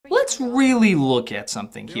let's really look at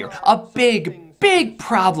something here. A big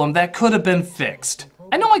problem that could have been fixed.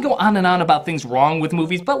 I know I go on and on about things wrong with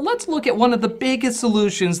movies, but let's look at one of the biggest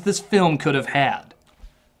solutions this film could have had.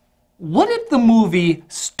 What if the movie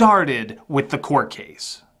started with the court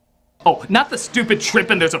case? Oh, not the stupid trip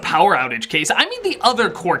and there's a power outage case. I mean the other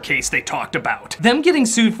court case they talked about. Them getting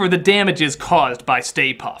sued for the damages caused by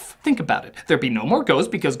Stay Puft. Think about it. There'd be no more Ghost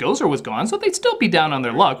because Gozer was gone, so they'd still be down on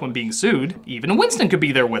their luck when being sued. Even Winston could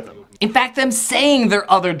be there with them. In fact, them saying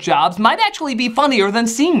their other jobs might actually be funnier than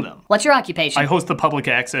seeing them. What's your occupation? I host the public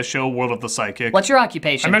access show World of the Psychic. What's your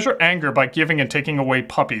occupation? I measure anger by giving and taking away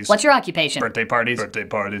puppies. What's your occupation? Birthday parties. Birthday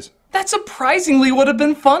parties. That surprisingly would have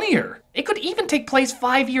been funnier. It could even take place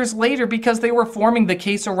 5 years later because they were forming the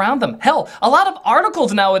case around them. Hell, a lot of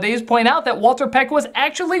articles nowadays point out that Walter Peck was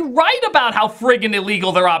actually right about how friggin'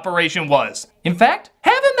 illegal their operation was. In fact,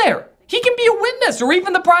 have him there. He can be a witness or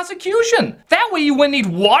even the prosecution. That way you wouldn't need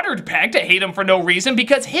Watered Peck to hate him for no reason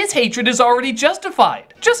because his hatred is already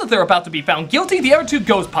justified. Just as they're about to be found guilty, the other two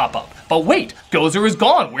ghosts pop up. But wait, Gozer is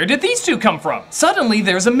gone. Where did these two come from? Suddenly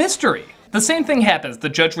there's a mystery. The same thing happens. The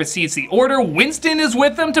judge receives the order, Winston is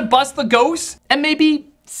with them to bust the ghosts, and maybe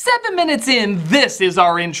 7 minutes in, this is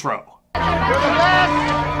our intro. For the last,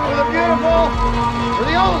 for the beautiful, for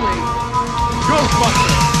the only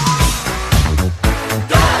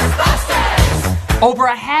Ghostbusters! Over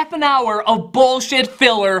a half an hour of bullshit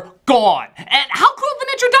filler gone. And how cool of an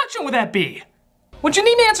introduction would that be? When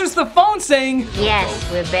Janine answers the phone saying, "Yes,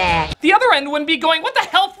 we're back," the other end wouldn't be going, "What the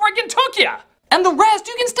hell friggin' took ya?" And the rest,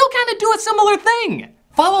 you can still kind of do a similar thing.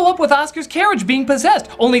 Follow up with Oscar's carriage being possessed,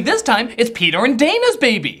 only this time it's Peter and Dana's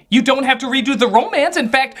baby. You don't have to redo the romance. In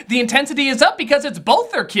fact, the intensity is up because it's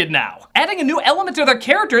both their kid now. Adding a new element to their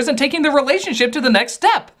characters and taking their relationship to the next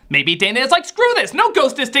step. Maybe Dana is like, screw this, no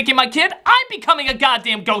ghost is taking my kid, I'm becoming a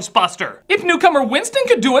goddamn Ghostbuster. If newcomer Winston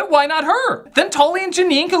could do it, why not her? Then Tully and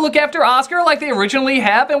Janine could look after Oscar like they originally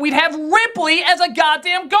have, and we'd have Ripley as a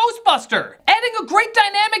goddamn Ghostbuster. Adding a great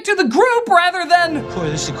dynamic to the group rather than... Boy,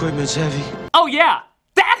 this equipment's heavy. Oh yeah,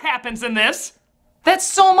 that happens in this. That's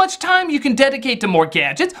so much time you can dedicate to more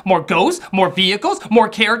gadgets, more ghosts, more vehicles, more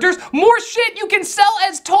characters, more shit you can sell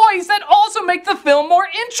as toys that also make the film more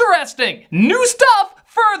interesting. New stuff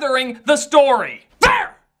furthering the story.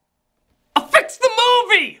 There! Fix the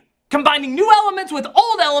movie! Combining new elements with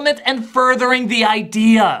old elements and furthering the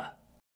idea.